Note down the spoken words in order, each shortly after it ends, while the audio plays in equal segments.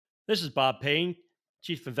This is Bob Payne,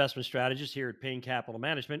 Chief Investment Strategist here at Payne Capital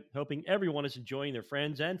Management, hoping everyone is enjoying their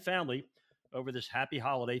friends and family over this happy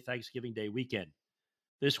holiday Thanksgiving Day weekend.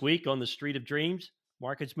 This week on the Street of Dreams,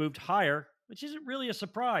 markets moved higher, which isn't really a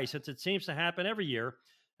surprise since it seems to happen every year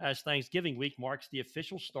as Thanksgiving week marks the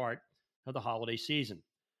official start of the holiday season.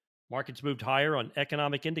 Markets moved higher on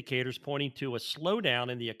economic indicators pointing to a slowdown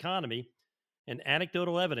in the economy and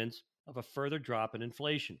anecdotal evidence of a further drop in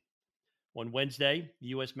inflation. On Wednesday, the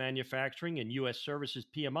U.S. manufacturing and U.S. services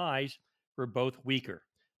PMIs were both weaker.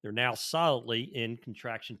 They're now solidly in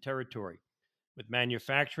contraction territory, with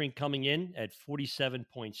manufacturing coming in at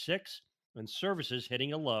 47.6 and services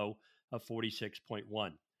hitting a low of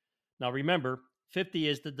 46.1. Now remember, 50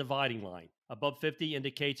 is the dividing line. Above 50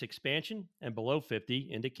 indicates expansion, and below 50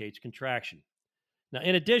 indicates contraction. Now,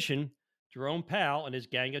 in addition, Jerome Powell and his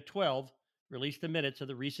gang of 12 released the minutes of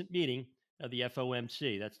the recent meeting of the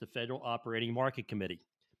FOMC, that's the Federal Operating Market Committee,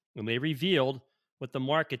 and they revealed what the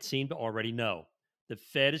market seemed to already know. The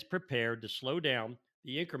Fed is prepared to slow down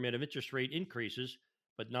the increment of interest rate increases,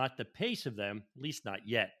 but not the pace of them, at least not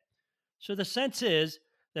yet. So the sense is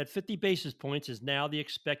that 50 basis points is now the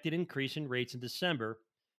expected increase in rates in December,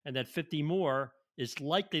 and that 50 more is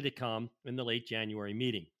likely to come in the late January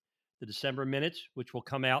meeting. The December minutes, which will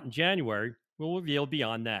come out in January, will reveal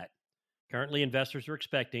beyond that. Currently, investors are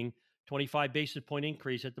expecting 25 basis point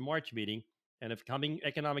increase at the March meeting, and if coming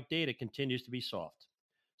economic data continues to be soft.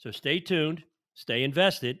 So stay tuned, stay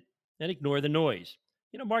invested, and ignore the noise.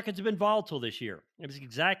 Markets have been volatile this year. It's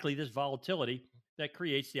exactly this volatility that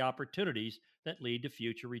creates the opportunities that lead to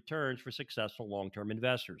future returns for successful long-term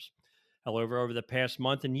investors. However, over the past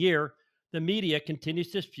month and year, the media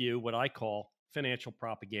continues to spew what I call financial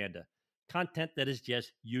propaganda, content that is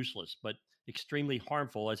just useless, but extremely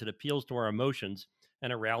harmful as it appeals to our emotions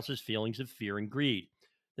and arouses feelings of fear and greed.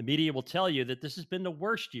 The media will tell you that this has been the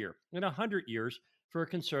worst year in 100 years for a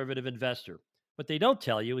conservative investor. What they don't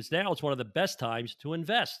tell you is now it's one of the best times to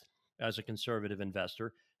invest as a conservative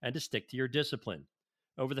investor and to stick to your discipline.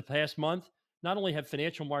 Over the past month, not only have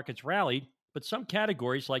financial markets rallied, but some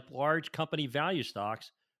categories like large company value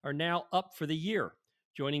stocks are now up for the year,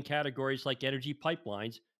 joining categories like energy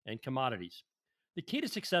pipelines and commodities. The key to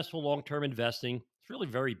successful long term investing is really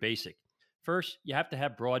very basic. First, you have to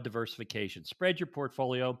have broad diversification. Spread your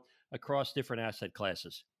portfolio across different asset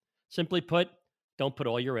classes. Simply put, don't put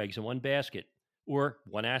all your eggs in one basket or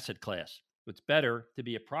one asset class. It's better to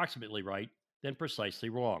be approximately right than precisely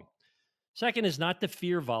wrong. Second is not to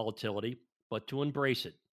fear volatility, but to embrace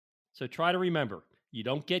it. So try to remember, you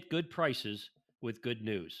don't get good prices with good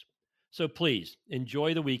news. So please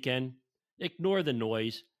enjoy the weekend, ignore the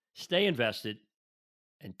noise, stay invested,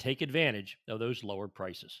 and take advantage of those lower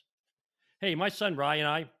prices. Hey, my son Ryan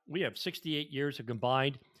and we have 68 years of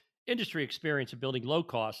combined industry experience in building low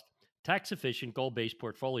cost, tax efficient, goal based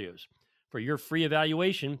portfolios. For your free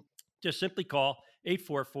evaluation, just simply call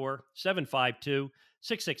 844 752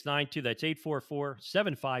 6692. That's 844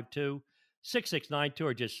 752 6692,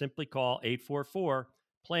 or just simply call 844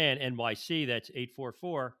 PLAN NYC. That's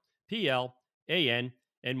 844 PLAN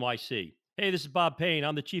NYC. Hey, this is Bob Payne.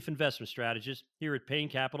 I'm the Chief Investment Strategist here at Payne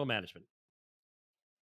Capital Management.